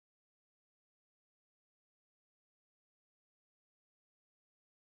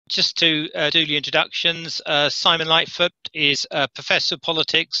just to do the introductions, Simon Lightfoot is a Professor of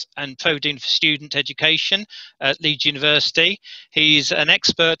Politics and Pro-Dean for Student Education at Leeds University. He's an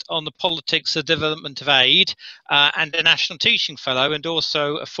expert on the politics of development of aid and a National Teaching Fellow, and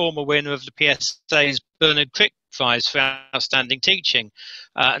also a former winner of the PSA's Bernard Crick Prize for Outstanding Teaching.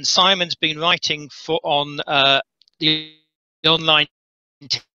 And Simon's been writing on the online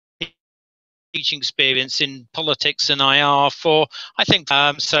teaching experience in politics and IR for, I think,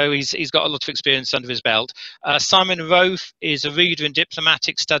 so he's got a lot of experience under his belt. Simon Rofe is a reader in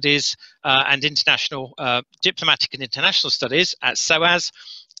diplomatic studies and diplomatic and international studies at SOAS,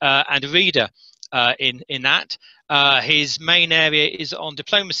 and a reader in that. His main area is on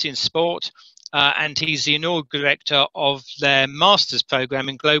diplomacy and sport, and he's the inaugural director of their master's program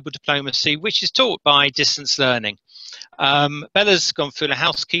in global diplomacy, which is taught by distance learning. Bella's gone through the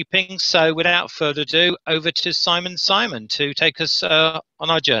housekeeping, so without further ado, over to Simon to take us on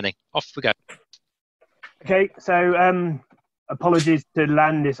our journey. Off we go. Okay, so apologies to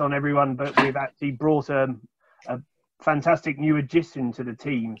land this on everyone, but we've actually brought a fantastic new addition to the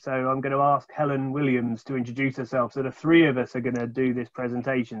team. So I'm going to ask Helen Williams to introduce herself. So the three of us are going to do this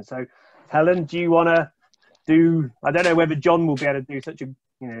presentation. So Helen, do you want to do, I don't know whether John will be able to do such a,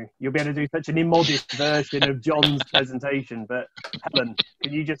 you'll be able to do such an immodest version of John's presentation, but Helen,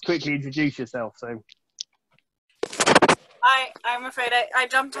 can you just quickly introduce yourself? So I'm afraid I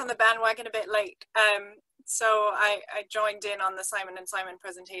jumped on the bandwagon a bit late, so I joined in on the Simon and Simon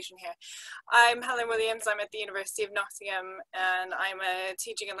presentation here. I'm Helen Williams. I'm at the University of Nottingham, and I'm a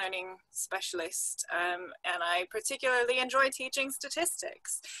teaching and learning specialist, and I particularly enjoy teaching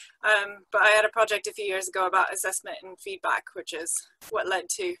statistics. But I had a project a few years ago about assessment and feedback, which is what led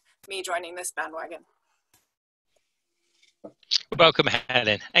to me joining this bandwagon. Welcome,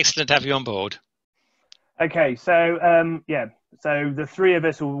 Helen. Excellent to have you on board. Okay, so yeah, so the three of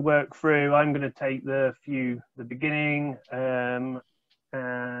us will work through. I'm going to take the beginning,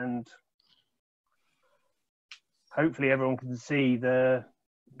 and hopefully everyone can see the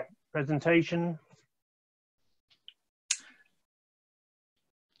presentation.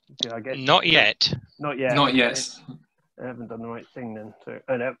 Did I get Not yet. Not yet. Not yet. I haven't done the right thing then. So,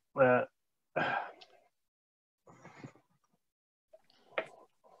 oh no.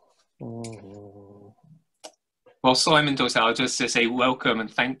 While Simon talks out, I'll just say welcome and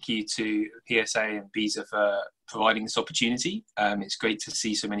thank you to PSA and BISA for providing this opportunity. It's great to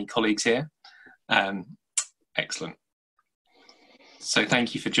see so many colleagues here. Excellent. So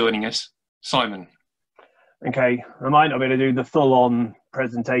thank you for joining us. Simon. Okay, I might not be able to do the full-on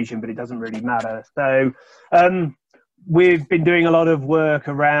presentation, but it doesn't really matter. So we've been doing a lot of work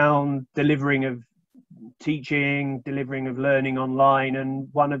around delivering of teaching, delivering of learning online, and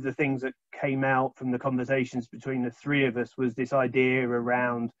one of the things that came out from the conversations between the three of us was this idea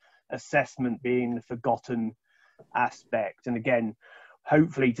around assessment being the forgotten aspect. And again,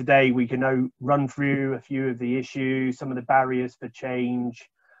 hopefully today we can run through a few of the issues, some of the barriers for change,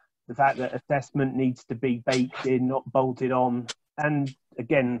 the fact that assessment needs to be baked in, not bolted on, and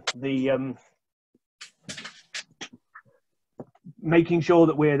again, the making sure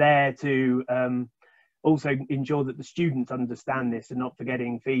that we're there to also ensure that the students understand this and not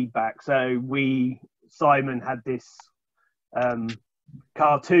forgetting feedback. So Simon had this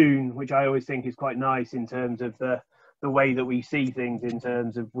cartoon, which I always think is quite nice in terms of the way that we see things, in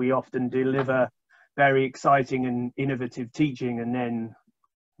terms of we often deliver very exciting and innovative teaching, and then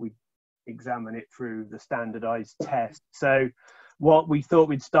we examine it through the standardized test. So what we thought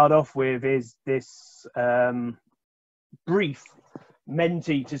we'd start off with is this brief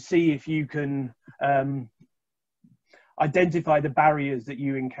Menti to see if you can identify the barriers that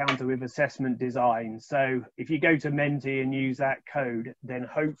you encounter with assessment design. So if you go to Menti and use that code, then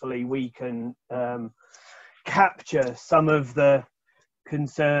hopefully we can capture some of the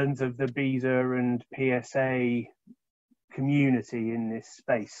concerns of the BISA and PSA community in this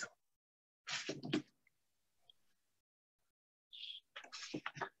space.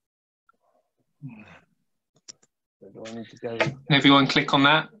 Do I need to go? Everyone click on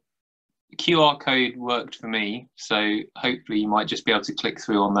that. The QR code worked for me, so hopefully you might just be able to click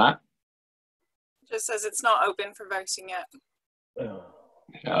through on that. Just says it's not open for voting yet.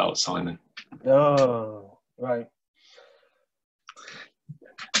 Oh, Simon. Oh, right.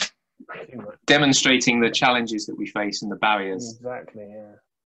 Demonstrating the challenges that we face and the barriers. Exactly, yeah.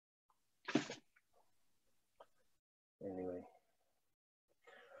 Anyway.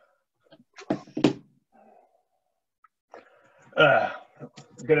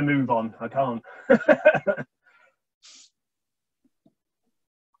 I'm going to move on. I can't.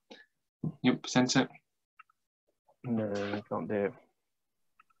 You present it? No, I can't do it.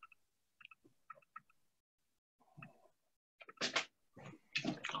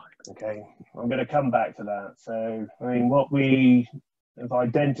 Okay, I'm going to come back to that. So, I mean, what we have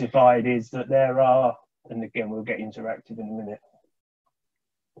identified is that there are, and again, we'll get interactive in a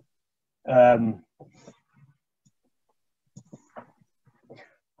minute.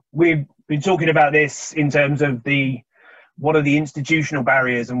 We've been talking about this in terms of what are the institutional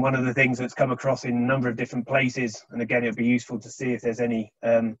barriers, and one of the things that's come across in a number of different places, and again, it'd be useful to see if there's any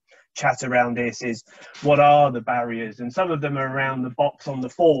chat around this, is what are the barriers? And some of them are around the box on the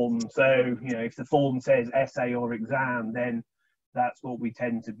form. So, you know, if the form says essay or exam, then that's what we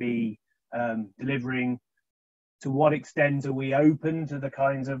tend to be delivering. To what extent are we open to the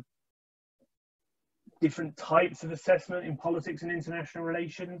kinds of different types of assessment in politics and international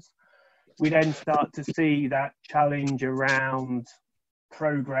relations? We then start to see that challenge around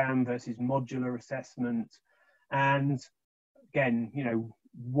program versus modular assessment. And again, you know,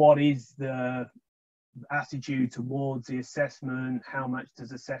 what is the attitude towards the assessment? How much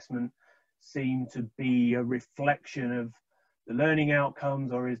does assessment seem to be a reflection of the learning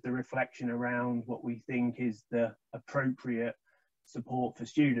outcomes, or is the reflection around what we think is the appropriate support for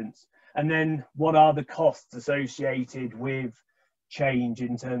students? And then what are the costs associated with change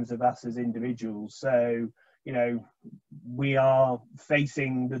in terms of us as individuals? So, you know, we are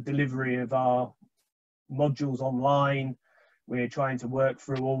facing the delivery of our modules online. We're trying to work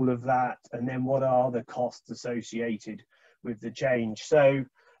through all of that. And then what are the costs associated with the change? So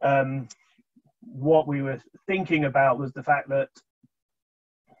what we were thinking about was the fact that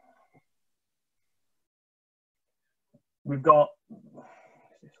we've got,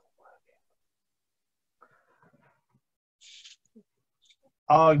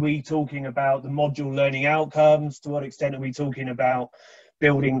 are we talking about the module learning outcomes? To what extent are we talking about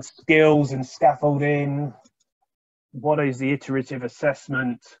building skills and scaffolding? What is the iterative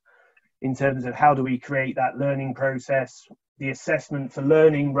assessment in terms of how do we create that learning process? The assessment for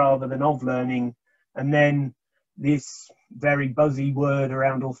learning rather than of learning, and then this very buzzy word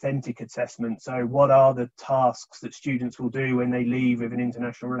around authentic assessment. So what are the tasks that students will do when they leave with an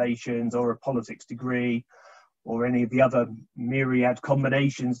international relations or a politics degree, or any of the other myriad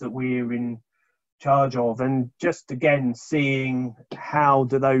combinations that we're in charge of? And just again, seeing how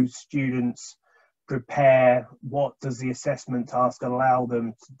do those students prepare, what does the assessment task allow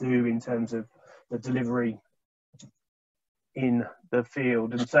them to do in terms of the delivery in the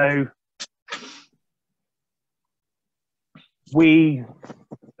field. And so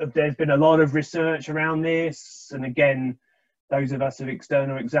there's been a lot of research around this, and again, those of us as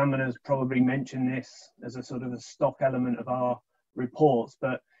external examiners probably mention this as a sort of a stock element of our reports.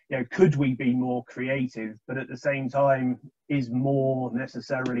 But, you know, could we be more creative? But at the same time, is more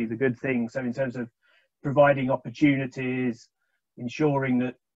necessarily the good thing? So in terms of providing opportunities, ensuring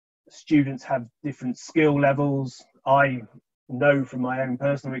that students have different skill levels. I know from my own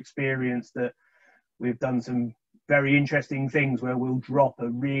personal experience that we've done some very interesting things where we'll drop a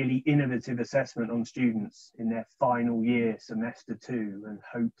really innovative assessment on students in their final year, semester 2, and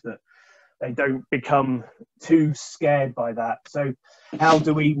hope that they don't become too scared by that. So how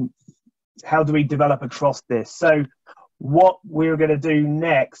do we develop across this? So what we're going to do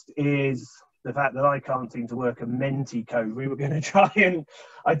next is the fact that I can't seem to work a Menti code. We were going to try and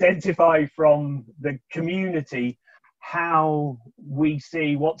identify from the community how we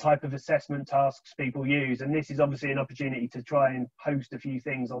see what type of assessment tasks people use. And this is obviously an opportunity to try and post a few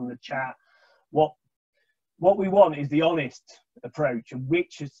things on the chat. What we want is the honest approach, and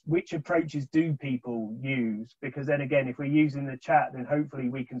which approaches do people use? Because then again, if we're using the chat, then hopefully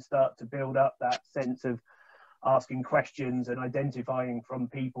we can start to build up that sense of asking questions and identifying from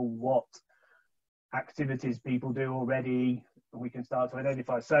people what activities people do already, and we can start to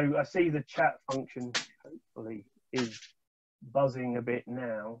identify. So I see the chat function hopefully is buzzing a bit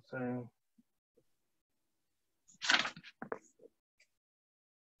now. So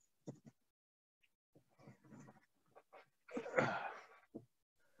are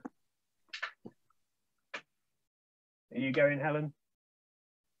you going, Helen?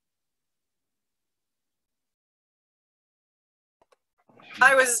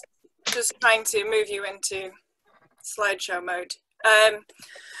 I was just trying to move you into slideshow mode.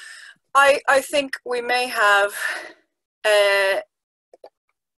 I think we may have a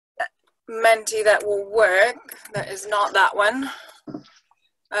Menti that will work. That is not that one.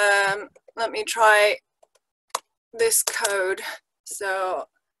 Let me try this code. So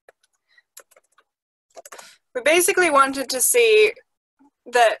we basically wanted to see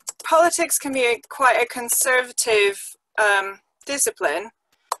that politics can be quite a conservative discipline,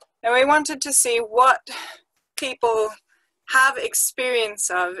 and we wanted to see what people have experience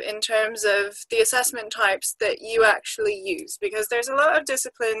of in terms of the assessment types that you actually use? Because there's a lot of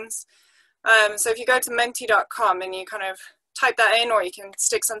disciplines. So if you go to menti.com and you kind of type that in, or you can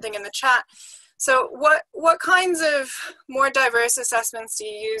stick something in the chat. So what kinds of more diverse assessments do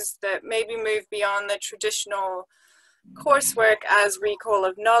you use that maybe move beyond the traditional coursework as recall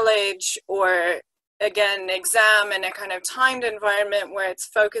of knowledge, or again, exam in a kind of timed environment where it's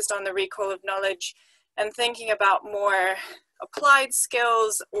focused on the recall of knowledge and thinking about more applied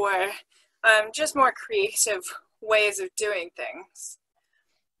skills, or just more creative ways of doing things?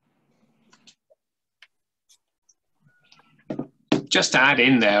 Just to add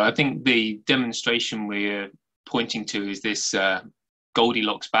in there, I think the demonstration we're pointing to is this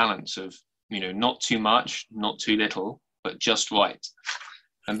Goldilocks balance of, not too much, not too little, but just right.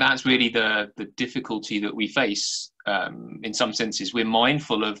 And that's really the difficulty that we face in some senses. We're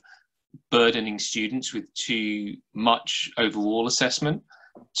mindful of burdening students with too much overall assessment,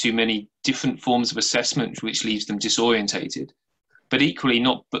 too many different forms of assessment, which leaves them disorientated, but equally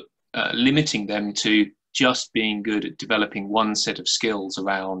not limiting them to just being good at developing one set of skills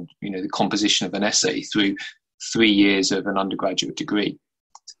around, the composition of an essay through 3 years of an undergraduate degree.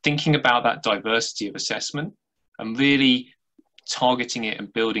 Thinking about that diversity of assessment and really targeting it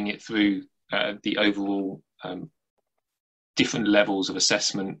and building it through the overall different levels of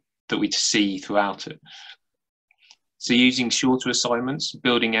assessment that we see throughout it. So using shorter assignments,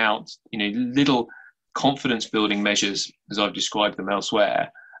 building out, little confidence building measures, as I've described them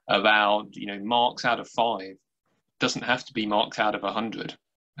elsewhere, around, marks out of 5 doesn't have to be marks out of 100.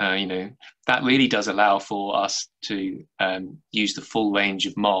 That really does allow for us to use the full range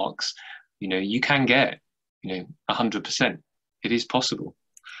of marks. You can get, 100%. It is possible.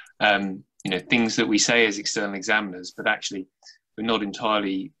 Things that we say as external examiners, but actually we're not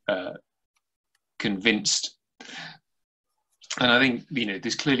entirely convinced. And I think,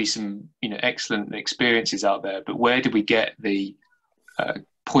 there's clearly some, excellent experiences out there, but where do we get the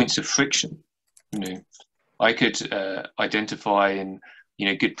points of friction? I could identify in,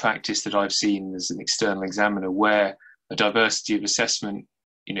 good practice that I've seen as an external examiner where a diversity of assessment,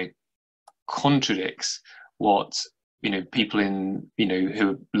 contradicts what, people in, who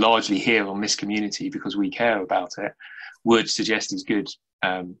are largely here on this community because we care about it, would suggest is good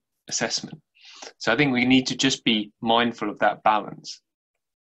assessment. So I think we need to just be mindful of that balance.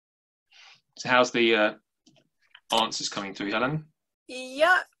 So how's the answers coming through, Helen?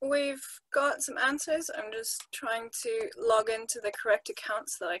 Yeah, we've got some answers. I'm just trying to log into the correct account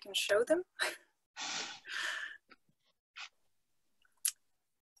so that I can show them.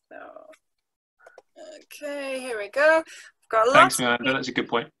 So, okay, here we go. I've got Thanks, lots. Miranda. That's a good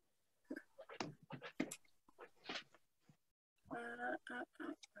point.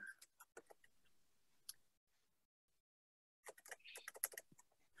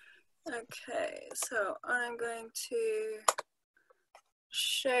 Okay, so I'm going to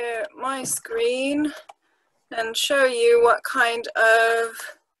share my screen and show you what kind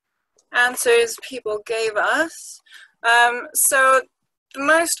of answers people gave us. So the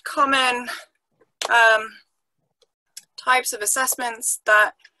most common types of assessments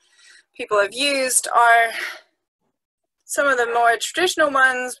that people have used are some of the more traditional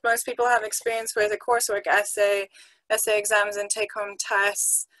ones. Most people have experience with a coursework essay exams and take-home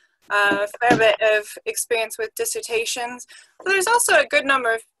tests, a fair bit of experience with dissertations. But there's also a good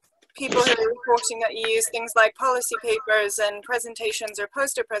number of people who are reporting that you use things like policy papers and presentations or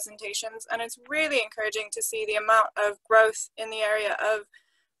poster presentations, and it's really encouraging to see the amount of growth in the area of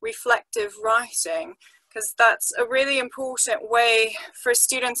reflective writing, because that's a really important way for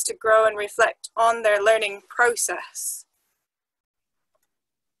students to grow and reflect on their learning process.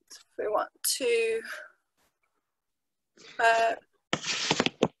 So if we want to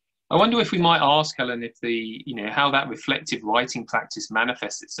I wonder if we might ask Helen if how that reflective writing practice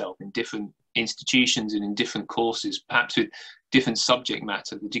manifests itself in different institutions and in different courses, perhaps with different subject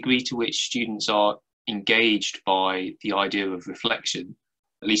matter, the degree to which students are engaged by the idea of reflection,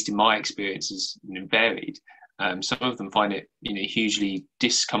 at least in my experience, is varied. Some of them find it hugely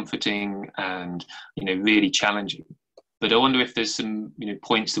discomforting and really challenging. But I wonder if there's some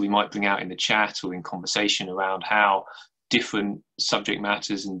points that we might bring out in the chat or in conversation around how different subject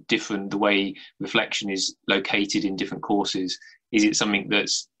matters and the way reflection is located in different courses. Is it something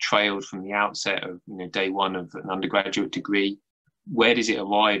that's trailed from the outset of day one of an undergraduate degree? Where does it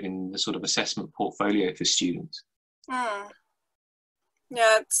arrive in the sort of assessment portfolio for students?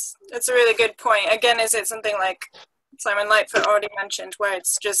 Yeah, it's a really good point. Again, is it something like Simon Lightfoot already mentioned, where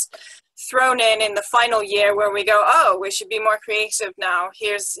it's just thrown in the final year where we go, oh, we should be more creative now.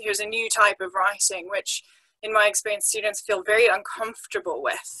 Here's a new type of writing, which in my experience, students feel very uncomfortable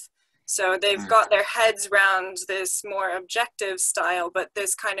with. So they've got their heads around this more objective style, but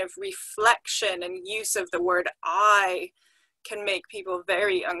this kind of reflection and use of the word I can make people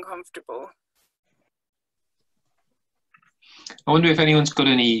very uncomfortable. I wonder if anyone's got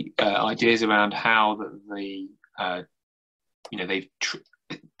any ideas around how they've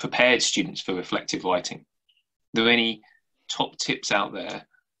prepared students for reflective writing. Are there any top tips out there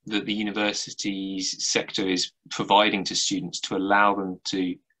that the university's sector is providing to students to allow them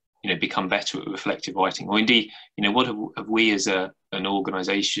to become better at reflective writing? Or indeed, what have we as an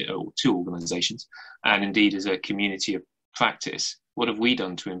organisation, or two organisations, and indeed as a community of practice, what have we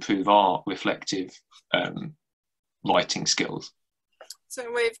done to improve our reflective writing skills?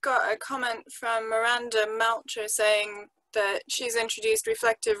 So we've got a comment from Miranda Melcher saying that she's introduced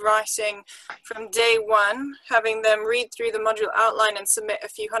reflective writing from day one, having them read through the module outline and submit a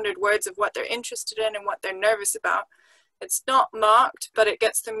few hundred words of what they're interested in and what they're nervous about. It's not marked, but it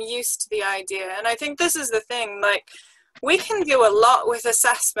gets them used to the idea. And I think this is the thing, like, we can do a lot with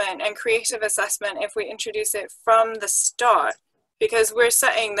assessment and creative assessment if we introduce it from the start, because we're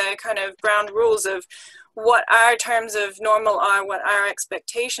setting the kind of ground rules of what our terms of normal are, what our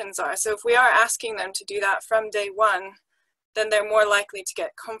expectations are. So if we are asking them to do that from day one, then they're more likely to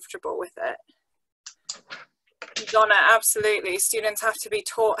get comfortable with it. Donna, absolutely. Students have to be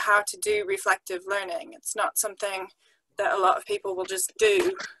taught how to do reflective learning. It's not something that a lot of people will just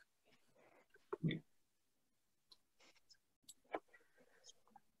do.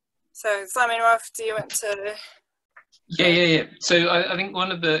 So Simon, Rofe, do you want to? Yeah. So I think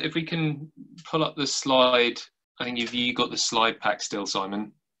one of the, if we can pull up the slide, I think if you got the slide pack still,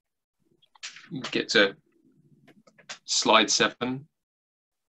 Simon, get to slide 7.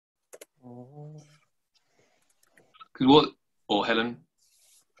 Or Helen?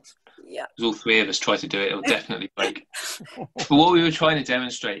 Yeah. All three of us try to do it, it'll definitely break. But what we were trying to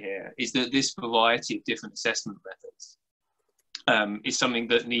demonstrate here is that this variety of different assessment methods is something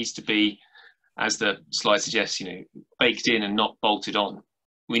that needs to be, as the slide suggests, baked in and not bolted on.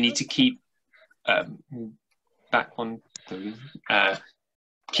 We need to keep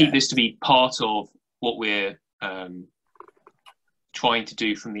keep this to be part of what we're trying to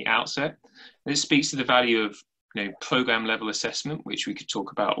do from the outset. And this speaks to the value of program level assessment, which we could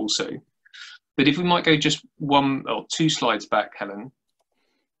talk about also. But if we might go just 1 or 2 slides back, Helen,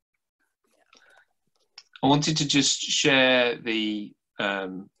 I wanted to just share the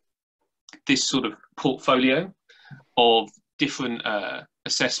this sort of portfolio of different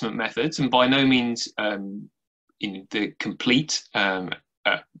assessment methods, and by no means in the complete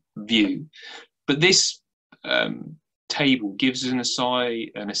view, but this table gives an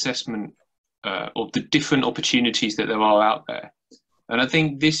assessment of the different opportunities that there are out there. And I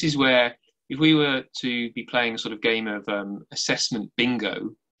think this is where, if we were to be playing a sort of game of assessment bingo,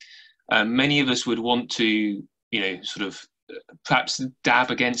 many of us would want to, sort of perhaps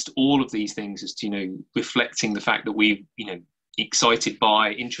dab against all of these things as to, reflecting the fact that we, excited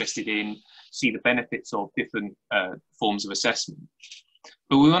by, interested in, see the benefits of different forms of assessment.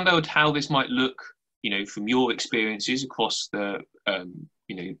 But we wondered how this might look, from your experiences across the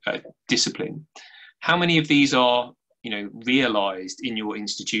discipline. How many of these are realized in your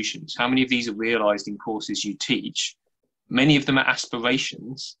institutions? How many of these are realized in courses you teach? Many of them are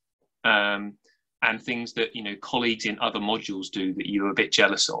aspirations and things that colleagues in other modules do that you're a bit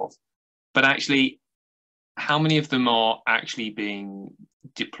jealous of. But actually, how many of them are actually being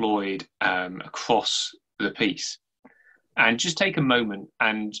deployed across the piece? And just take a moment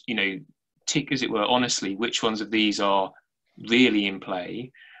and tick, as it were, honestly, which ones of these are really in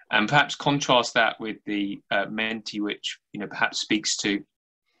play, and perhaps contrast that with the Menti, which perhaps speaks to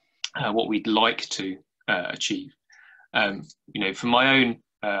what we'd like to achieve. From my own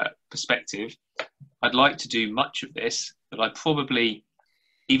perspective, I'd like to do much of this, but I probably,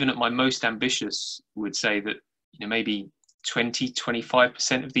 even at my most ambitious, would say that maybe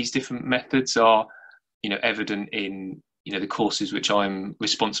 20-25% of these different methods are evident in the courses which I'm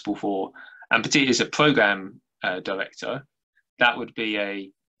responsible for, and particularly as a program director, that would be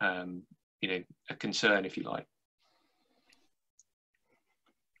a concern, if you like.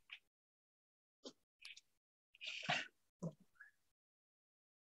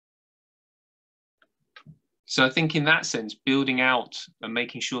 So I think in that sense, building out and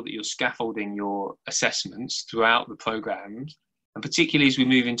making sure that you're scaffolding your assessments throughout the programs, and particularly as we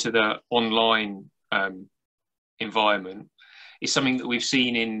move into the online environment, is something that we've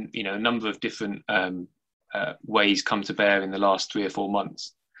seen in a number of different ways come to bear in the last 3 or 4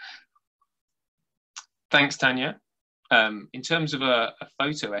 months. Thanks, Tanya. In terms of a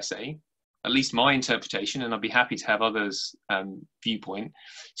photo essay, at least my interpretation, and I'd be happy to have others' viewpoint.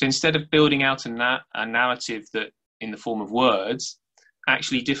 So instead of building out a narrative that in the form of words,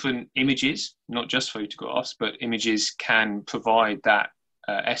 actually different images, not just photographs, but images can provide that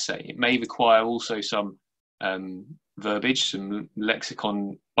essay. It may require also some verbiage, some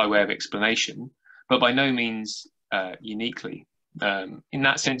lexicon by way of explanation, but by no means uniquely. In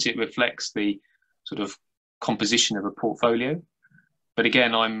that sense, it reflects the sort of composition of a portfolio. But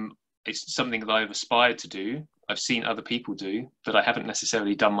again, it's something that I've aspired to do. I've seen other people do, but I haven't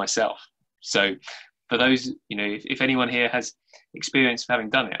necessarily done myself. So for those, if anyone here has experience of having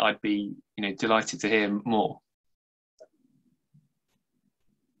done it, I'd be, delighted to hear more.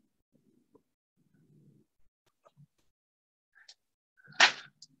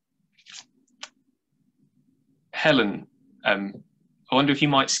 Helen, I wonder if you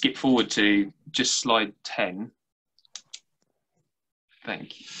might skip forward to just slide 10.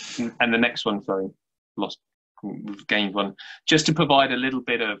 Thank you. And the next one, sorry, we've gained one. Just to provide a little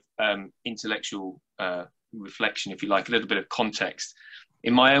bit of intellectual reflection, if you like, a little bit of context.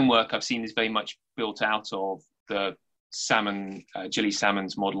 In my own work, I've seen this very much built out of the Gilly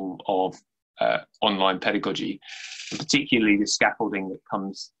Salmon's model of online pedagogy, and particularly the scaffolding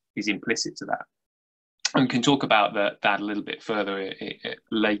that is implicit to that. And we can talk about that a little bit further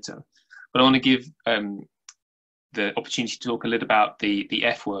later. But I want to give the opportunity to talk a little about the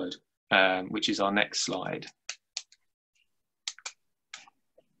F word, which is our next slide.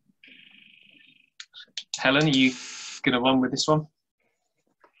 Helen, are you going to run with this one?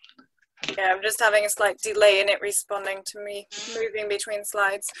 Yeah, I'm just having a slight delay in it responding to me moving between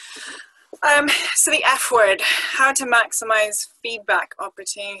slides. So the F word, how to maximize feedback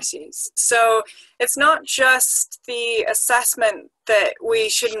opportunities. So it's not just the assessment that we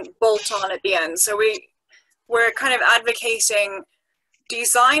shouldn't bolt on at the end. So we're kind of advocating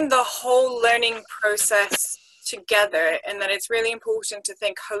design the whole learning process together, and that it's really important to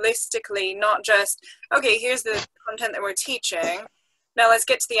think holistically, not just, okay, here's the content that we're teaching, now let's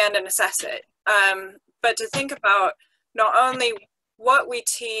get to the end and assess it. But to think about not only what we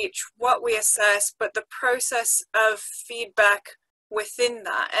teach, what we assess, but the process of feedback within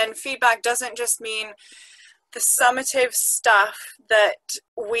that. And feedback doesn't just mean the summative stuff that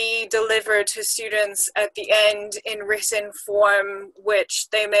we deliver to students at the end in written form, which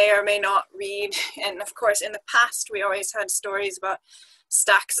they may or may not read. And of course, in the past, we always had stories about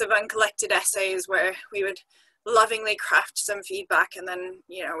stacks of uncollected essays where we would lovingly craft some feedback, and then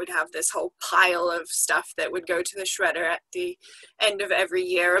we'd have this whole pile of stuff that would go to the shredder at the end of every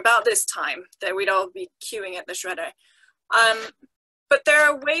year about this time, that we'd all be queuing at the shredder. But there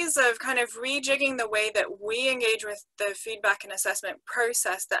are ways of kind of rejigging the way that we engage with the feedback and assessment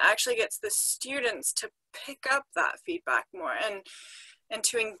process that actually gets the students to pick up that feedback more and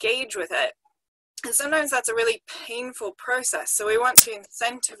to engage with it. And sometimes that's a really painful process, so we want to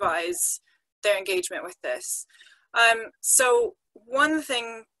incentivize their engagement with this. So one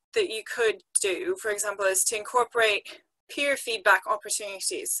thing that you could do, for example, is to incorporate peer feedback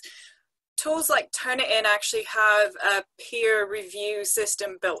opportunities. Tools like Turnitin actually have a peer review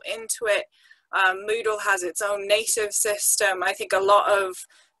system built into it. Moodle has its own native system. I think a lot of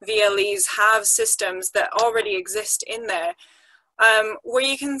VLEs have systems that already exist in there, where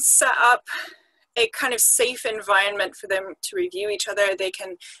you can set up a kind of safe environment for them to review each other. They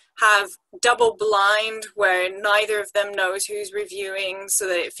can have double blind where neither of them knows who's reviewing, so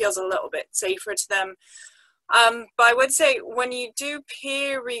that it feels a little bit safer to them. But I would say when you do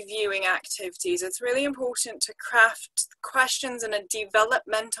peer reviewing activities, it's really important to craft questions in a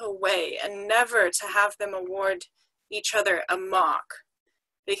developmental way and never to have them award each other a mark,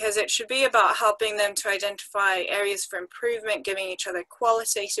 because it should be about helping them to identify areas for improvement, giving each other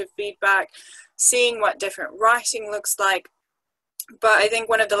qualitative feedback, seeing what different writing looks like. But I think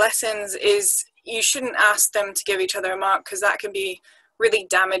one of the lessons is you shouldn't ask them to give each other a mark, because that can be really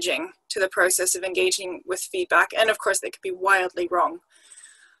damaging to the process of engaging with feedback. And of course, they could be wildly wrong.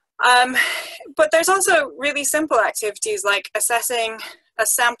 But there's also really simple activities like assessing a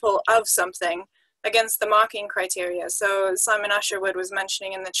sample of something against the marking criteria. So Simon Usherwood was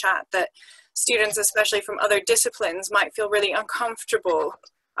mentioning in the chat that students, especially from other disciplines, might feel really uncomfortable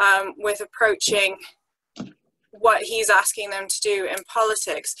with approaching what he's asking them to do in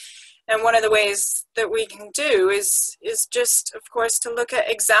politics. And one of the ways that we can do is just, of course, to look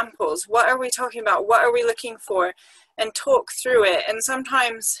at examples. What are we talking about? What are we looking for? And talk through it. And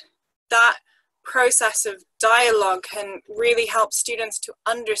sometimes that process of dialogue can really help students to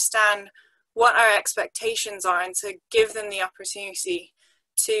understand what our expectations are and to give them the opportunity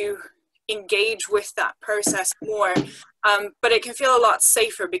to engage with that process more but it can feel a lot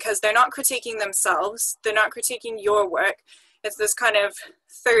safer because they're not critiquing themselves, they're not critiquing your work. It's this kind of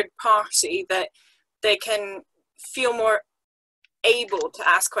third party that they can feel more able to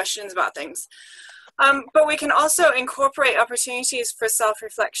ask questions about things. But we can also incorporate opportunities for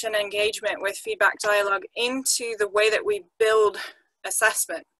self-reflection and engagement with feedback dialogue into the way that we build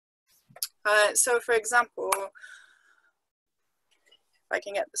assessment. So for example, if I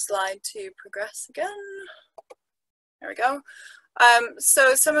can get the slide to progress again. There we go.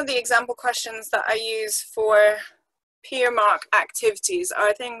 So some of the example questions that I use for peer mark activities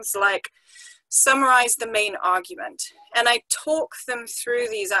are things like summarize the main argument. And I talk them through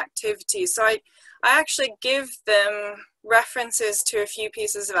these activities. So I actually give them references to a few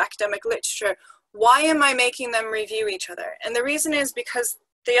pieces of academic literature. Why am I making them review each other? And the reason is because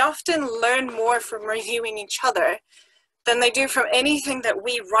they often learn more from reviewing each other than they do from anything that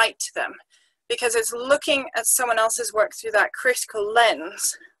we write to them, because it's looking at someone else's work through that critical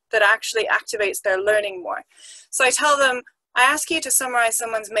lens that actually activates their learning more. So I tell them, I ask you to summarize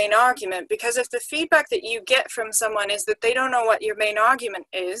someone's main argument, because if the feedback that you get from someone is that they don't know what your main argument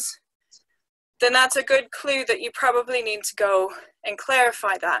is, then that's a good clue that you probably need to go and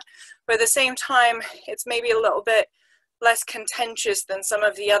clarify that. But at the same time, it's maybe a little bit less contentious than some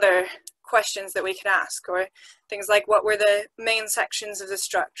of the other questions that we could ask, or things like what were the main sections of the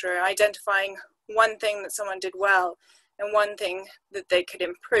structure, identifying one thing that someone did well and one thing that they could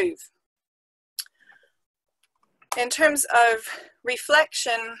improve. In terms of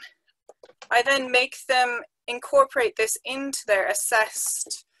reflection, I then make them incorporate this into their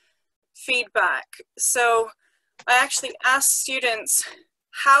assessed feedback. So I actually ask students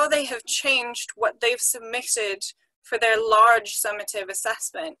how they have changed what they've submitted for their large summative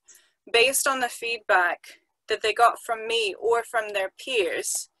assessment based on the feedback that they got from me or from their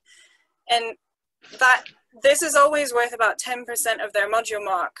peers. And that this is always worth about 10% of their module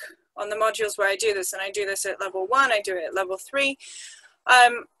mark on the modules where I do this. And I do this at level 1, I do it at level 3.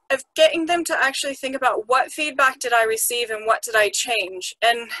 Of getting them to actually think about what feedback did I receive and what did I change.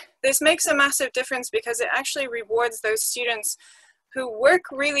 And this makes a massive difference because it actually rewards those students who work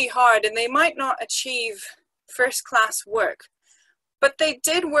really hard and they might not achieve first class work, but they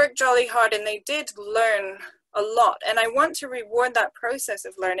did work jolly hard and they did learn a lot. And I want to reward that process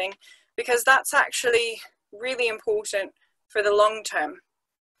of learning because that's actually really important for the long term.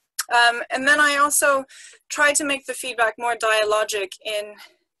 And then I also try to make the feedback more dialogic in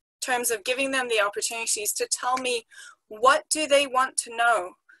terms of giving them the opportunities to tell me what do they want to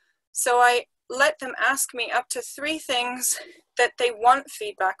know. So I let them ask me up to 3 things that they want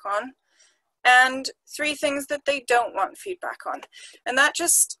feedback on and 3 things that they don't want feedback on. And that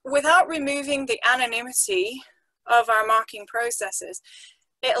just, without removing the anonymity of our marking processes,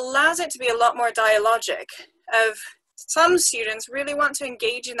 it allows it to be a lot more dialogic. Of some students really want to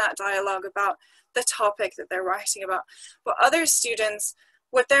engage in that dialogue about the topic that they're writing about, but other students,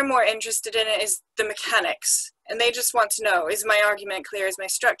 what they're more interested in is the mechanics, and they just want to know, is my argument clear, is my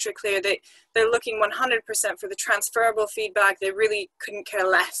structure clear? They're looking 100% for the transferable feedback. They really couldn't care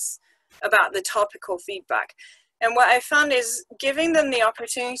less about the topical feedback. And what I found is giving them the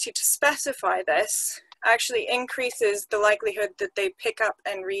opportunity to specify this actually increases the likelihood that they pick up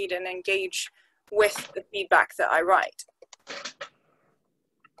and read and engage with the feedback that I write.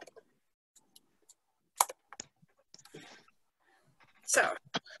 So,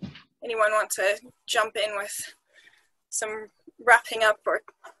 anyone want to jump in with some wrapping up or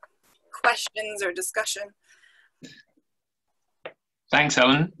questions or discussion? Thanks,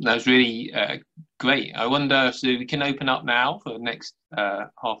 Helen. That was really great. I wonder if we can open up now for the next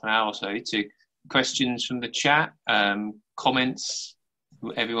half an hour or so to questions from the chat, comments.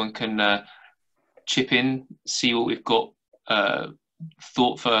 Everyone can chip in, see what we've got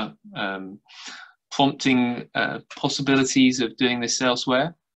thought for prompting possibilities of doing this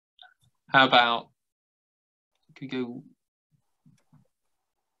elsewhere. How about, can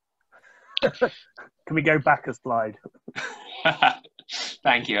we go back a slide?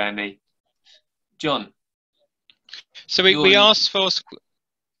 Thank you, Andy. John. So we asked for,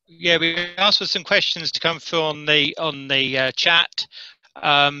 we asked for some questions to come through on the chat.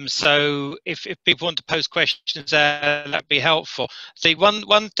 So if people want to post questions there, that'd be helpful. The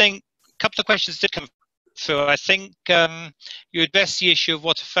one thing, a couple of questions did come through. I think you addressed the issue of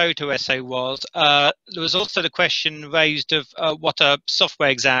what a photo essay was. There was also the question raised of what a software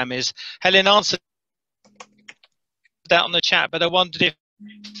exam is. Helen answered that on the chat, but I wondered if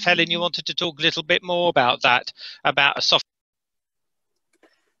Helen, you wanted to talk a little bit more about that, about a software.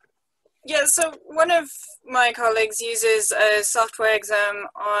 Yeah, so one of my colleagues uses a software exam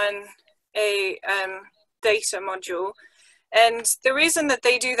on a data module, And the reason that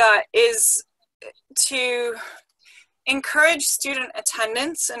they do that is to encourage student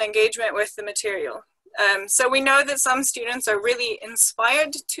attendance and engagement with the material. So we know that some students are really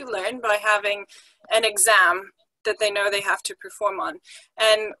inspired to learn by having an exam that they know they have to perform on.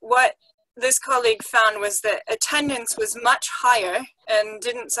 And what this colleague found was that attendance was much higher and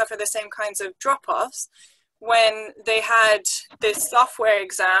didn't suffer the same kinds of drop-offs when they had this software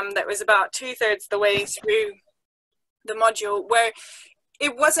exam that was about 2/3 the way through the module, where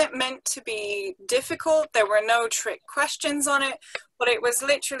it wasn't meant to be difficult. There were no trick questions on it, but it was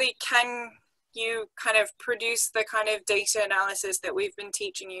literally, can you kind of produce the kind of data analysis that we've been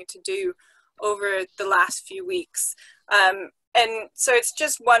teaching you to do over the last few weeks? And so it's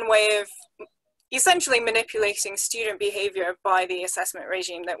just one way of essentially manipulating student behavior by the assessment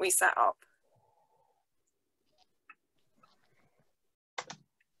regime that we set up.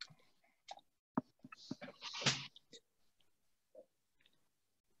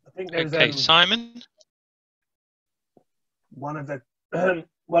 I think there's Okay, Simon. one of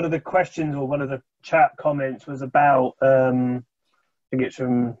the questions, or one of the chat comments, was about I think it's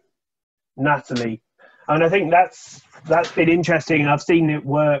from Natalie, and I think that's been interesting. I've seen it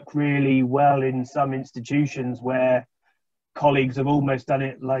work really well in some institutions where colleagues have almost done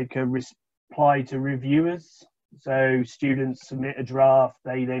it like a reply to reviewers. So students submit a draft,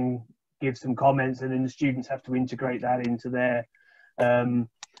 they then give some comments, and then the students have to integrate that into their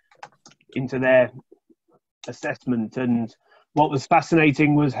assessment. And what was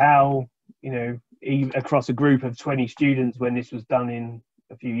fascinating was how, you know, even across a group of 20 students, when this was done in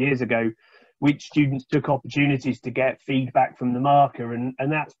a few years ago, which students took opportunities to get feedback from the marker, and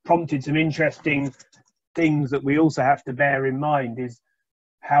that's prompted some interesting things that we also have to bear in mind. Is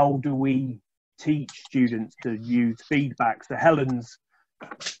how do we teach students to use feedback? So Helen's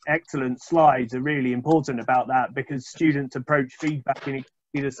excellent slides are really important about that, because students approach feedback in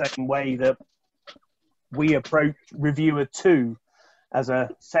exactly the same way that we approach reviewer 2 as a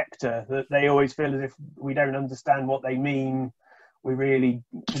sector, that they always feel as if we don't understand what they mean. We're really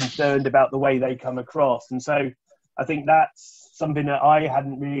concerned about the way they come across. And so I think that's something that I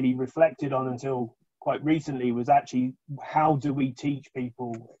hadn't really reflected on until quite recently, was actually how do we teach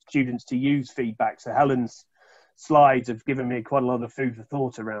students to use feedback? So Helen's slides have given me quite a lot of food for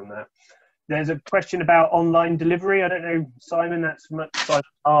thought around that. There's a question about online delivery. I don't know, Simon, it's much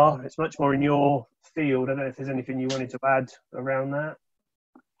more in your field. I don't know if there's anything you wanted to add around that.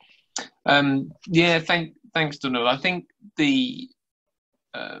 Yeah, thanks, Donald. I think the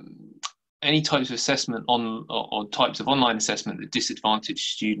any types of assessment or types of online assessment that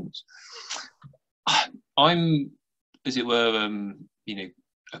disadvantage students, I'm, as it were, you know,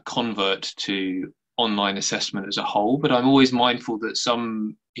 a convert to online assessment as a whole, but I'm always mindful that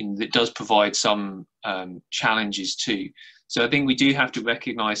it does provide some challenges too. So I think we do have to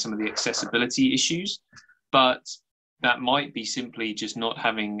recognise some of the accessibility issues, but that might be simply just not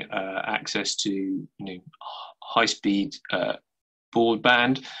having access to, you know, high-speed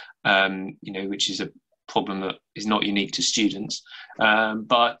broadband, you know, which is a problem that is not unique to students,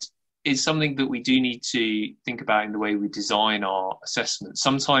 but is something that we do need to think about in the way we design our assessments.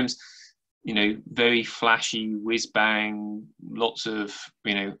 Sometimes, you know, very flashy, whiz-bang, lots of,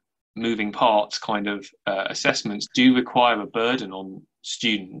 you know, moving parts kind of assessments do require a burden on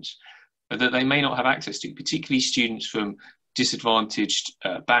students that they may not have access to, particularly students from disadvantaged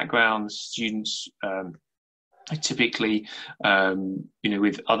backgrounds, students typically, you know,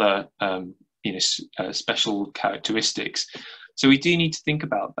 with other, you know, special characteristics. So we do need to think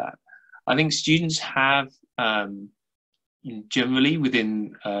about that. I think students have generally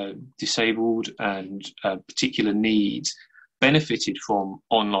within disabled and particular needs benefited from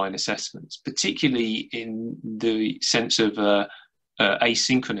online assessments, particularly in the sense of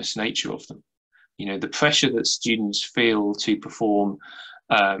asynchronous nature of them. You know, the pressure that students feel to perform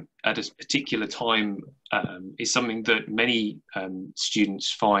at a particular time is something that many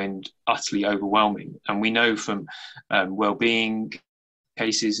students find utterly overwhelming. And we know from wellbeing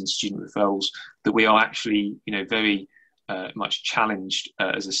cases and student referrals that we are actually, you know, very much challenged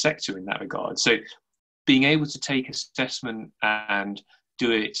as a sector in that regard. So being able to take assessment and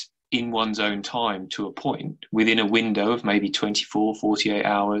do it in one's own time to a point within a window of maybe 24, 48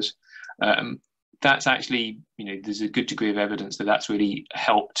 hours, that's actually, you know, there's a good degree of evidence that that's really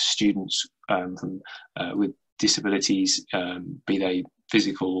helped students with disabilities, be they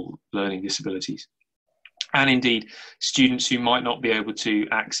physical learning disabilities, and indeed students who might not be able to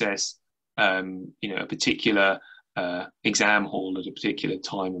access, you know, a particular exam hall at a particular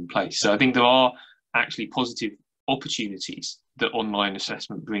time and place. So I think there are actually positive opportunities that online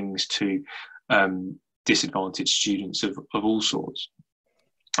assessment brings to disadvantaged students of all sorts.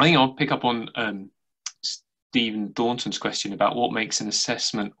 I think I'll pick up on Stephen Thornton's question about what makes an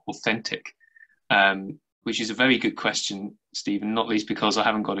assessment authentic, which is a very good question, Stephen, not least because I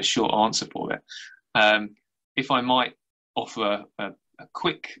haven't got a short answer for it. If I might offer a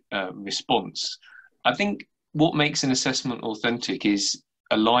quick response, I think what makes an assessment authentic is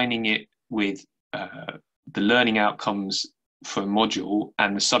aligning it with the learning outcomes for a module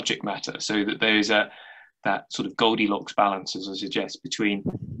and the subject matter, so that there is that sort of Goldilocks balance, as I suggest, between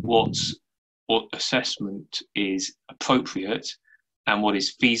what assessment is appropriate and what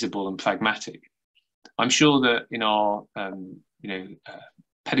is feasible and pragmatic. I'm sure that in our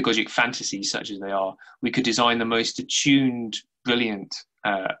pedagogic fantasies, such as they are, we could design the most attuned, brilliant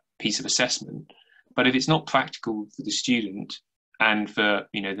piece of assessment, but if it's not practical for the student and for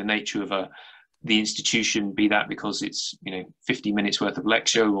the nature of the institution, be that because it's 50 minutes worth of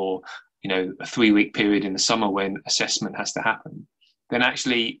lecture or a 3-week period in the summer when assessment has to happen, then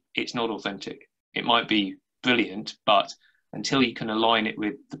actually it's not authentic. It might be brilliant, but until you can align it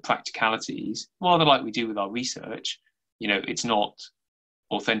with the practicalities, rather like we do with our research, it's not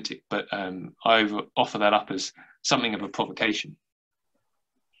authentic. But I offer that up as something of a provocation.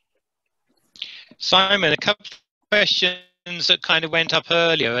 Simon, a couple of questions that kind of went up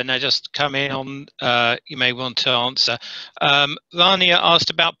earlier and I just come in on, you may want to answer. Rania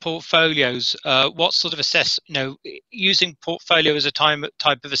asked about portfolios. What sort of using portfolio as a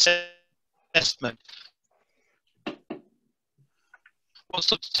type of assessment, what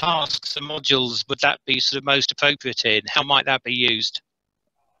sort of tasks and modules would that be sort of most appropriate in? How might that be used?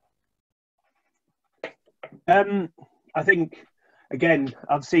 I think, again,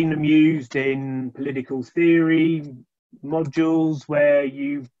 I've seen them used in political theory modules where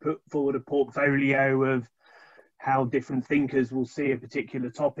you put forward a portfolio of how different thinkers will see a particular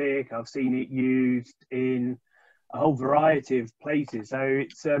topic. I've seen it used in a whole variety of places. So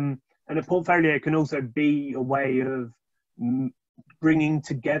it's and a portfolio can also be a way of bringing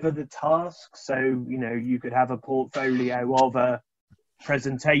together the tasks. So you could have a portfolio of a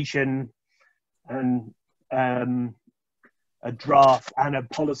presentation and a draft and a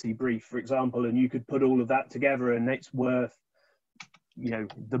policy brief, for example, and you could put all of that together and it's worth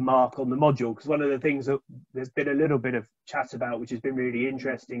the mark on the module. Because one of the things that there's been a little bit of chat about, which has been really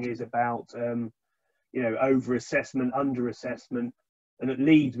interesting, is about over assessment, under assessment. And at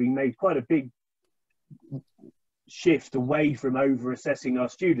Leeds we made quite a big shift away from over assessing our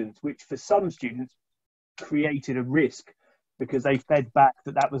students, which for some students created a risk because they fed back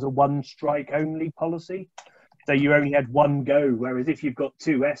that was a one strike only policy. So you only had one go, whereas if you've got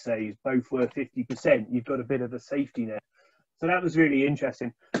 2 essays, both worth 50%, you've got a bit of a safety net. So that was really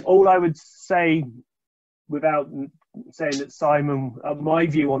interesting. All I would say, without saying that Simon, my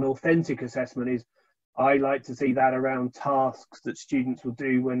view on authentic assessment is I like to see that around tasks that students will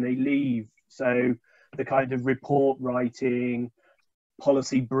do when they leave. So the kind of report writing,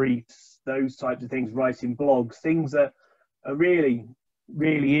 policy briefs, those types of things, writing blogs, things that are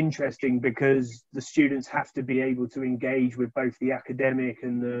really interesting because the students have to be able to engage with both the academic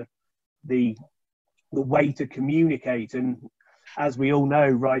and the way to communicate. And as we all know,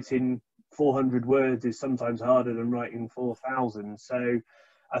 writing 400 words is sometimes harder than writing 4,000. So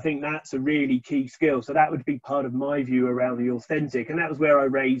I think that's a really key skill. So that would be part of my view around the authentic. And that was where I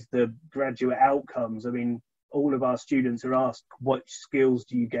raised the graduate outcomes. I mean, all of our students are asked, what skills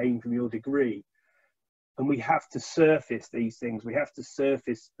do you gain from your degree? And we have to surface these things. We have to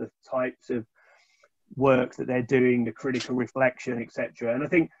surface the types of work that they're doing, the critical reflection, etc. And I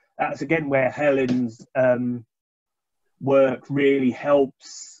think that's, again, where Helen's work really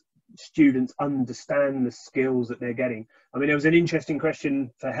helps students understand the skills that they're getting. I mean, there was an interesting question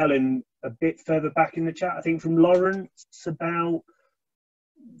for Helen a bit further back in the chat, I think from Lawrence, about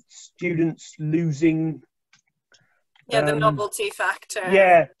students losing... Yeah, the novelty factor.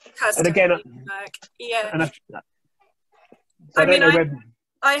 Yeah, and again, yeah. And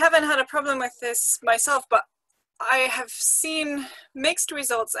I haven't had a problem with this myself, but I have seen mixed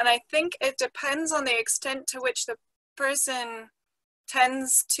results, and I think it depends on the extent to which the person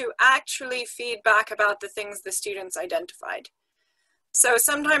tends to actually feed back about the things the students identified. So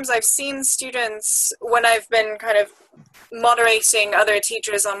sometimes I've seen students, when I've been kind of moderating other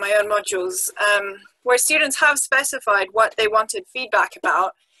teachers on my own modules, where students have specified what they wanted feedback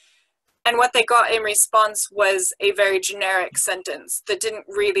about, and what they got in response was a very generic sentence that didn't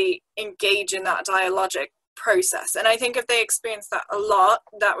really engage in that dialogic process. And I think if they experience that a lot,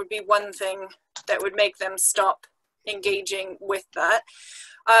 that would be one thing that would make them stop engaging with that.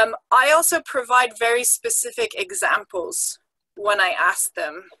 I also provide very specific examples when I ask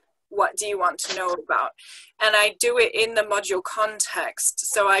them what do you want to know about? And I do it in the module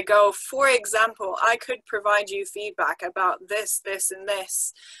context. So I go, for example, I could provide you feedback about this, this, and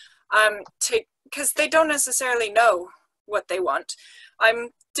this, because they don't necessarily know what they want. I'm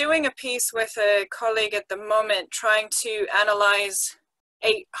doing a piece with a colleague at the moment trying to analyze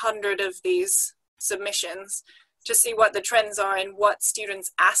 800 of these submissions to see what the trends are and what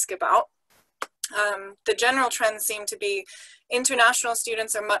students ask about. The general trends seem to be international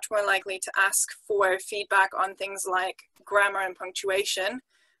students are much more likely to ask for feedback on things like grammar and punctuation,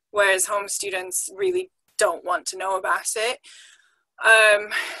 whereas home students really don't want to know about it.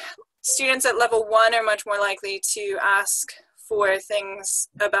 Students at level 1 are much more likely to ask for things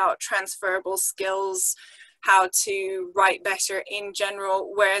about transferable skills, how to write better in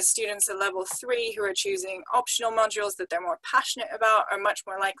general, whereas students at level 3 who are choosing optional modules that they're more passionate about are much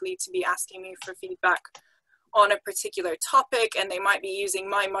more likely to be asking me for feedback on a particular topic, and they might be using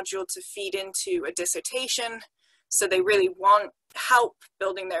my module to feed into a dissertation. So they really want help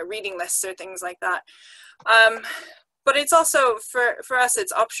building their reading lists or things like that. But it's also, for us,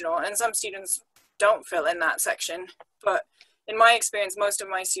 it's optional, and some students don't fill in that section. But in my experience, most of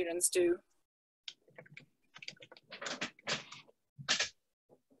my students do.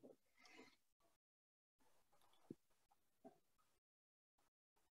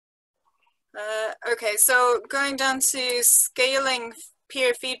 Okay, so going down to scaling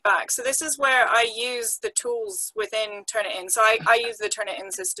peer feedback. So this is where I use the tools within Turnitin. So I use the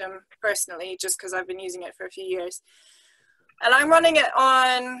Turnitin system personally, just because I've been using it for a few years. And I'm running it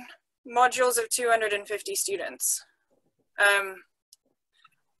on modules of 250 students.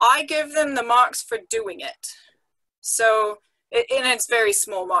 I give them the marks for doing it. So, and it's very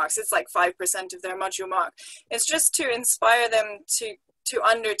small marks. It's like 5% of their module mark. It's just to inspire them to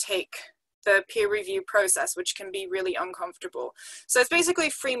undertake the peer review process, which can be really uncomfortable. So it's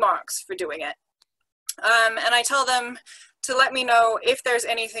basically free marks for doing it. And I tell them to let me know if there's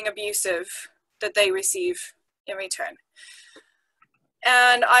anything abusive that they receive in return.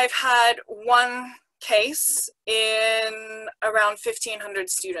 And I've had one case in around 1,500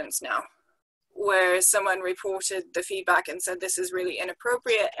 students now, where someone reported the feedback and said this is really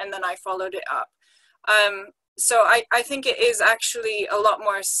inappropriate, and then I followed it up. So I think it is actually a lot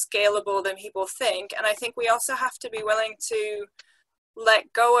more scalable than people think, and I think we also have to be willing to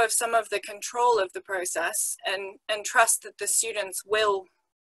let go of some of the control of the process and trust that the students will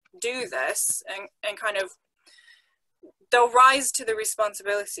do this and kind of, they'll rise to the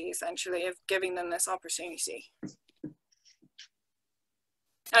responsibility essentially of giving them this opportunity.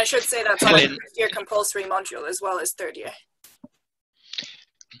 I should say that's on a first-year compulsory module as well as third year.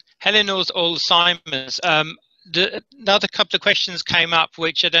 Helen or Simons, another couple of questions came up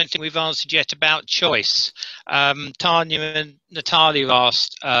which I don't think we've answered yet about choice. Tanya and Natalia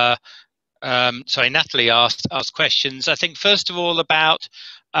asked, Natalie asked questions. I think first of all about,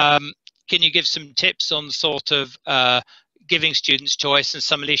 can you give some tips on sort of giving students choice and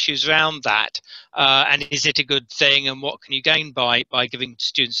some of the issues around that, and is it a good thing, and what can you gain by giving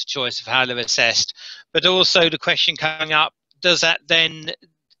students a choice of how they're assessed? But also the question coming up, does that then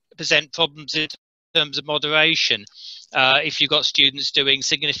present problems in terms of moderation? If you've got students doing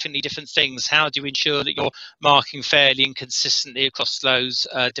significantly different things, how do you ensure that you're marking fairly and consistently across those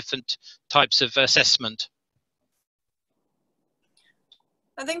different types of assessment?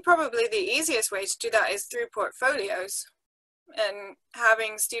 I think probably the easiest way to do that is through portfolios and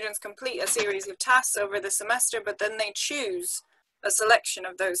having students complete a series of tasks over the semester, but then they choose a selection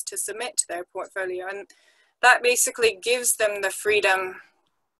of those to submit to their portfolio. And that basically gives them the freedom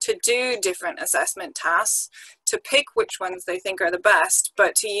to do different assessment tasks, to pick which ones they think are the best,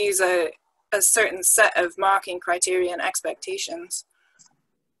 but to use a certain set of marking criteria and expectations.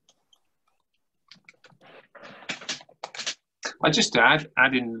 I just to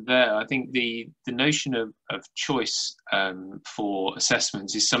add in there, I think the notion of choice for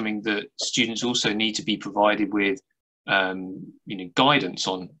assessments is something that students also need to be provided with, guidance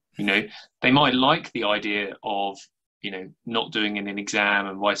on. They might like the idea of, not doing an exam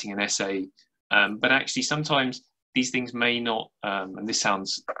and writing an essay, but actually sometimes these things may not, and this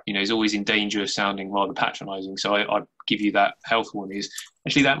sounds, is always in danger of sounding rather patronising. So I give you that health warning, is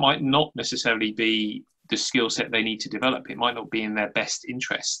actually that might not necessarily be the skill set they need to develop. It might not be in their best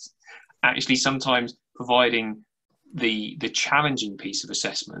interest. Actually, sometimes providing the challenging piece of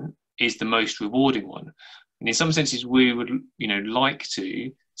assessment is the most rewarding one. And in some senses, we would, like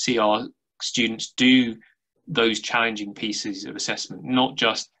to see our students do those challenging pieces of assessment, not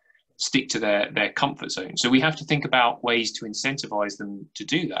just stick to their comfort zone. So we have to think about ways to incentivize them to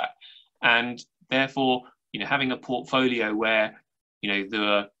do that. And therefore, having a portfolio where, there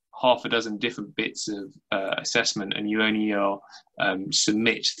are half a dozen different bits of assessment and you only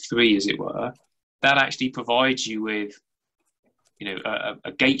submit 3, as it were, that actually provides you with, you know,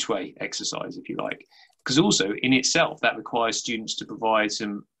 a gateway exercise, if you like. Because also in itself, that requires students to provide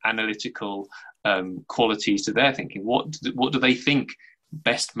some analytical qualities to their thinking. What do they think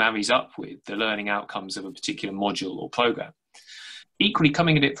best marries up with the learning outcomes of a particular module or program? Equally,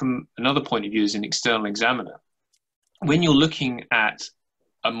 coming at it from another point of view as an external examiner, when you're looking at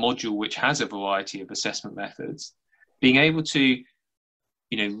a module which has a variety of assessment methods, being able to,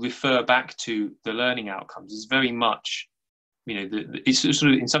 you know, refer back to the learning outcomes is very much, you know, it's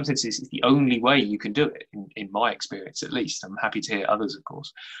sort of, in some senses, it's the only way you can do it, in my experience at least. I'm happy to hear others, of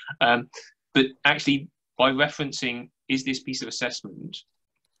course. But actually, by referencing, is this piece of assessment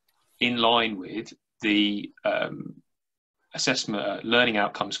in line with the assessment learning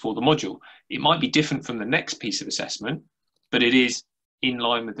outcomes for the module? It might be different from the next piece of assessment, but it is in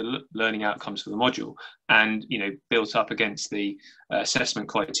line with the learning outcomes for the module, and, you know, built up against the assessment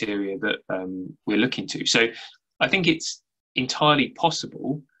criteria that we're looking to. So I think it's entirely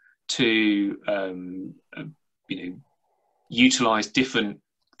possible to you know, utilize different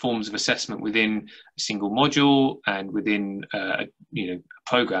forms of assessment within a single module and within you know, a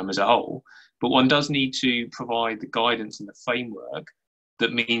program as a whole, but one does need to provide the guidance and the framework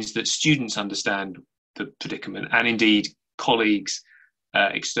that means that students understand the predicament, and indeed colleagues,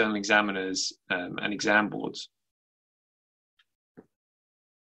 external examiners, and exam boards.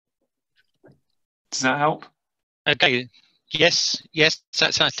 Does that help? Okay. Yes.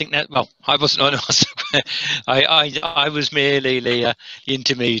 That's. I think that. Well, I wasn't on. I was merely the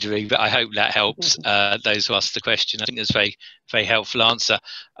intermediary, but I hope that helps those who asked the question. I think that's a very helpful answer.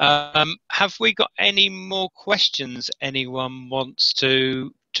 Have we got any more questions anyone wants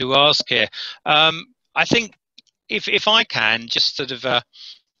to ask here? I think if I can just sort of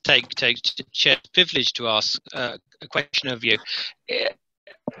take chair privilege to ask a question of you.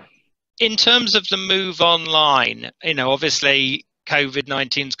 In terms of the move online, you know, obviously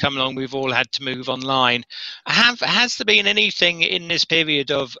COVID-19's come along, we've all had to move online. Has there been anything in this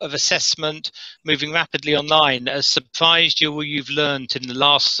period of assessment moving rapidly online that has surprised you, or you've learned in the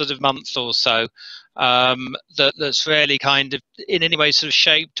last sort of month or so, that's really kind of in any way sort of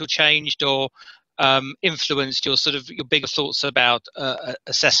shaped or changed or influenced your sort of your bigger thoughts about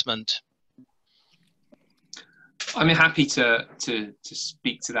assessment? I'm happy to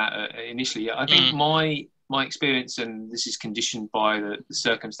speak to that initially. I think my experience, and this is conditioned by the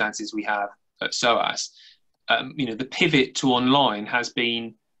circumstances we have at SOAS, you know, the pivot to online has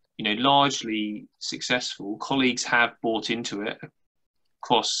been, you know, largely successful. Colleagues have bought into it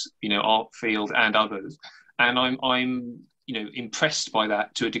across, you know, our field and others, and I'm you know, impressed by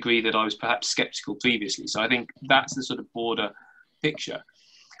that to a degree that I was perhaps skeptical previously. So I think that's the sort of broader picture.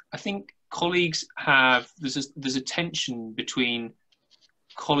 I think colleagues have, there's a tension between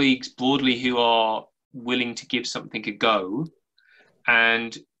colleagues broadly who are willing to give something a go,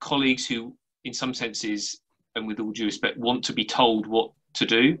 and colleagues who, in some senses, and with all due respect, want to be told what to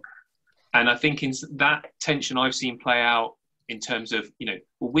do. And I think in that tension I've seen play out in terms of, you know,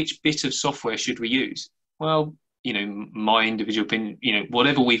 well, which bit of software should we use? Well, you know, my individual opinion, you know,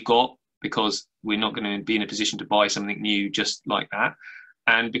 whatever we've got, because we're not going to be in a position to buy something new just like that,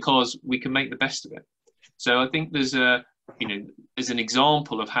 and because we can make the best of it. So I think there's a, you know, as an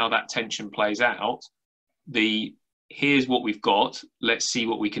example of how that tension plays out, here's what we've got, let's see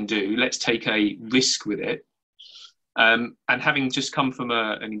what we can do, let's take a risk with it. And having just come from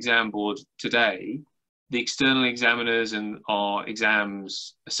an exam board today, the external examiners and our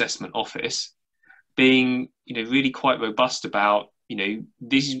exams assessment office being, you know, really quite robust about, you know,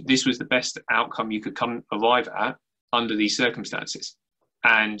 this was the best outcome you could arrive at under these circumstances.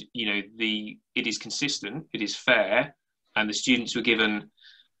 And, you know, it is consistent, it is fair, and the students were given,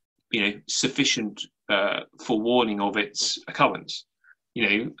 you know, sufficient forewarning of its occurrence.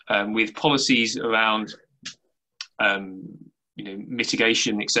 You know, with policies around, you know,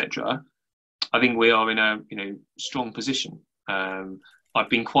 mitigation, etc. I think we are in a, you know, strong position. I've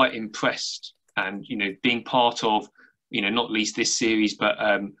been quite impressed, and, you know, being part of, you know, not least this series, but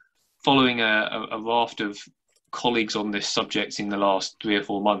following a raft of colleagues on this subject in the last 3 or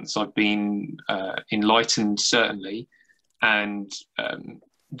 4 months, I've been enlightened, certainly, and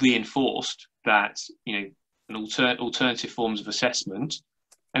reinforced that, you know, alternative forms of assessment,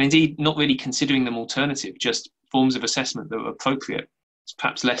 and indeed not really considering them alternative, just forms of assessment that are appropriate. It's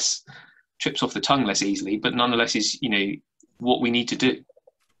perhaps less, trips off the tongue less easily, but nonetheless is, you know, what we need to do.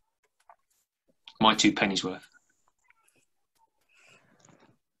 My 2 pennies worth.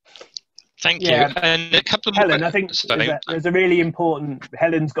 Thank you. Yeah. And a couple of Helen, more, I think sorry. there's a really important,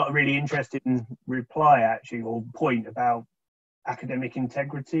 Helen's got a really interesting reply actually, or point about academic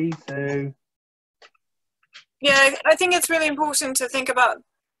integrity. So yeah, I think it's really important to think about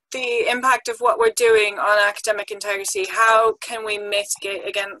the impact of what we're doing on academic integrity. How can we mitigate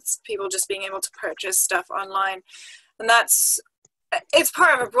against people just being able to purchase stuff online? And it's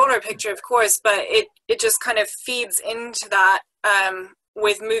part of a broader picture, of course, but it just kind of feeds into that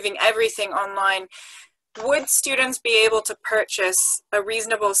with moving everything online. Would students be able to purchase a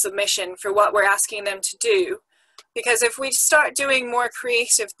reasonable submission for what we're asking them to do? Because if we start doing more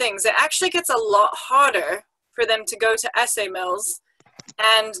creative things, it actually gets a lot harder for them to go to essay mills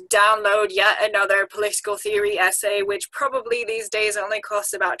and download yet another political theory essay, which probably these days only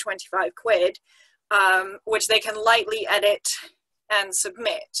costs about 25 quid, which they can lightly edit and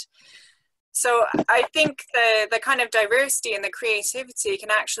submit. So I think the kind of diversity and the creativity can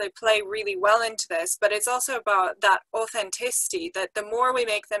actually play really well into this, but it's also about that authenticity, that the more we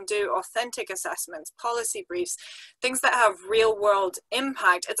make them do authentic assessments, policy briefs, things that have real world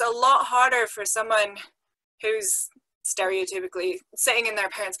impact, it's a lot harder for someone who's stereotypically sitting in their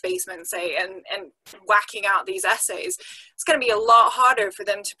parents' basement, say, and whacking out these essays. It's going to be a lot harder for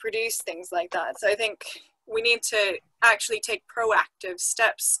them to produce things like that. So I think we need to actually take proactive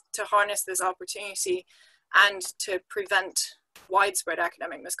steps to harness this opportunity and to prevent widespread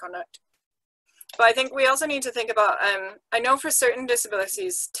academic misconduct. But I think we also need to think about, I know for certain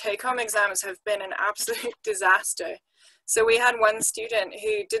disabilities, take-home exams have been an absolute disaster. So we had one student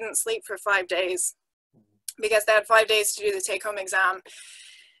who didn't sleep for 5 days because they had 5 days to do the take-home exam.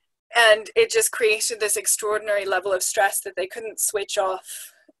 And it just created this extraordinary level of stress that they couldn't switch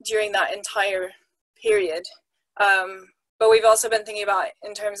off during that entire period. But we've also been thinking about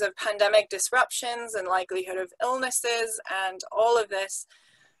in terms of pandemic disruptions and likelihood of illnesses and all of this,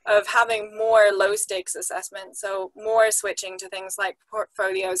 of having more low stakes assessment, so more switching to things like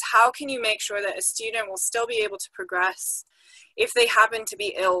portfolios. How can you make sure that a student will still be able to progress if they happen to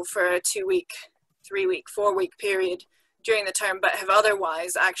be ill for a 2-week, 3-week, 4-week period during the term, but have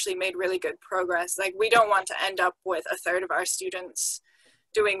otherwise actually made really good progress? Like, we don't want to end up with a third of our students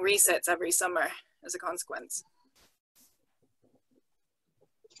doing resits every summer as a consequence.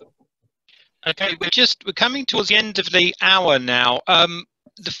 Okay, we're coming towards the end of the hour now.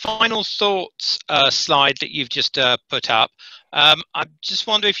 The final thoughts slide that you've just put up. I just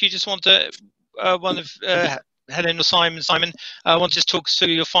wonder if you just want to, one of Helen or Simon, want to just talk us through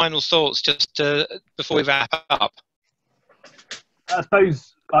your final thoughts just before we wrap up. I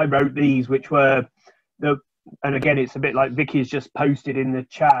suppose I wrote these, which were and again, it's a bit like Vicky's just posted in the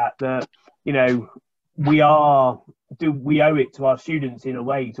chat that, you know, we owe it to our students in a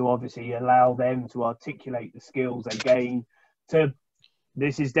way to obviously allow them to articulate the skills they gain.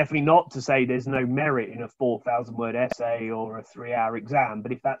 This is definitely not to say there's no merit in a 4,000 word essay or a 3-hour exam,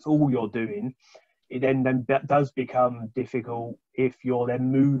 but if that's all you're doing, it then that does become difficult if you're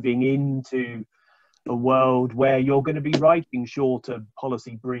then moving into a world where you're going to be writing shorter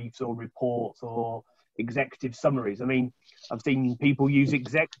policy briefs or reports or executive summaries. I mean, I've seen people use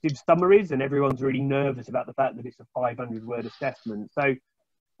executive summaries and everyone's really nervous about the fact that it's a 500 word assessment. So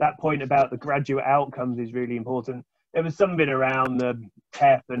that point about the graduate outcomes is really important. There was some bit around the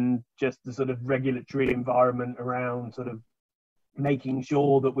PEP and just the sort of regulatory environment around sort of making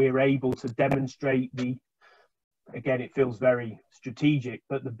sure that we're able to demonstrate again, it feels very strategic,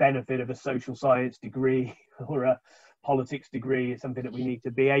 but the benefit of a social science degree or a politics degree is something that we need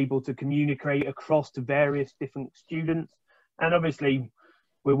to be able to communicate across to various different students. And obviously,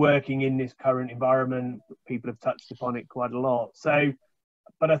 we're working in this current environment. People have touched upon it quite a lot. So,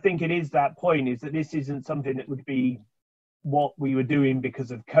 but I think it is that point, is that this isn't something that would be what we were doing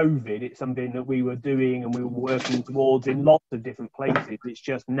because of COVID. It's something that we were doing and we were working towards in lots of different places. It's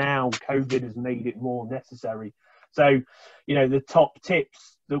just now COVID has made it more necessary. So, you know, the top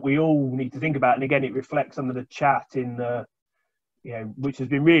tips that we all need to think about, and again, it reflects some of the chat in the, you know, which has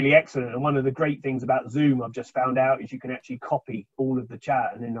been really excellent. And one of the great things about Zoom, I've just found out, is you can actually copy all of the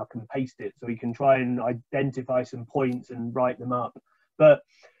chat and then I can paste it. So we can try and identify some points and write them up. But,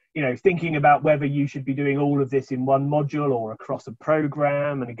 you know, thinking about whether you should be doing all of this in one module or across a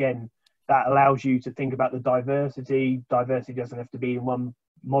program. And again, that allows you to think about the diversity. Diversity doesn't have to be in one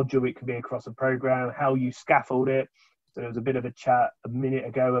module, it can be across a program, how you scaffold it. So there was a bit of a chat a minute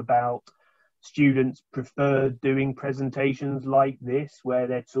ago about students prefer doing presentations like this, where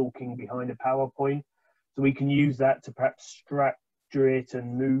they're talking behind a PowerPoint. So we can use that to perhaps structure it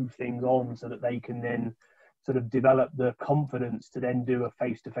and move things on so that they can then sort of develop the confidence to then do a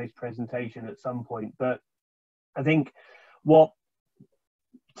face-to-face presentation at some point. But I think what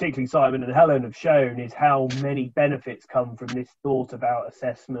particularly Simon and Helen have shown, is how many benefits come from this thought about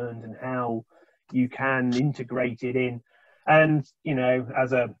assessment and how you can integrate it in. And, you know,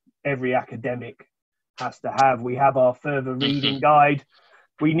 as every academic has to have, we have our further reading guide.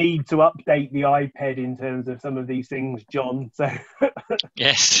 We need to update the iPad in terms of some of these things, John. So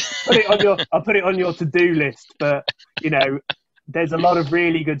yes, I'll put it on your to-do list. But, you know, there's a lot of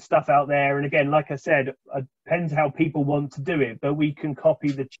really good stuff out there. And again, like I said, it depends how people want to do it, but we can copy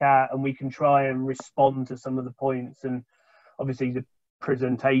the chat and we can try and respond to some of the points. And obviously the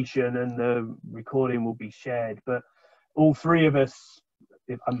presentation and the recording will be shared. But all three of us,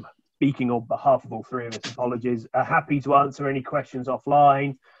 if I'm speaking on behalf of all three of us, apologies, are happy to answer any questions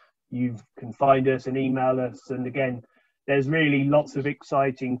offline. You can find us and email us. And again, there's really lots of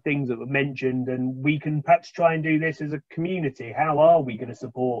exciting things that were mentioned, and we can perhaps try and do this as a community. How are we going to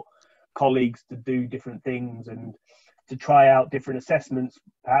support colleagues to do different things and to try out different assessments?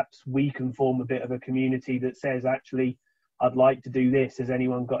 Perhaps we can form a bit of a community that says, actually, I'd like to do this. Has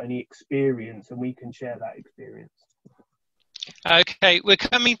anyone got any experience? And we can share that experience. Okay, we're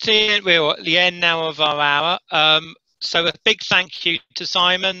coming to the end now of our hour. So a big thank you to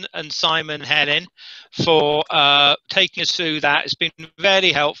Simon and Helen for taking us through that. It's been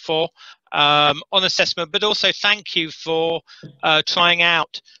very helpful on assessment, but also thank you for trying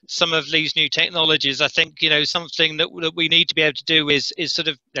out some of these new technologies. I think, you know, something that we need to be able to do is sort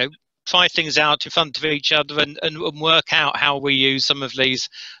of, you know, try things out in front of each other and work out how we use some of these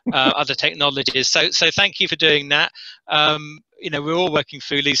other technologies. So thank you for doing that. You know, we're all working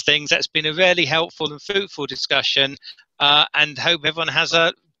through these things. That's been a really helpful and fruitful discussion, and hope everyone has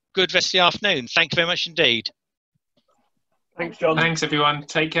a good rest of the afternoon. Thank you very much indeed. Thanks, John. Thanks, everyone.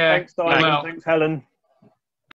 Take care. Thanks, Simon. Thanks, Helen.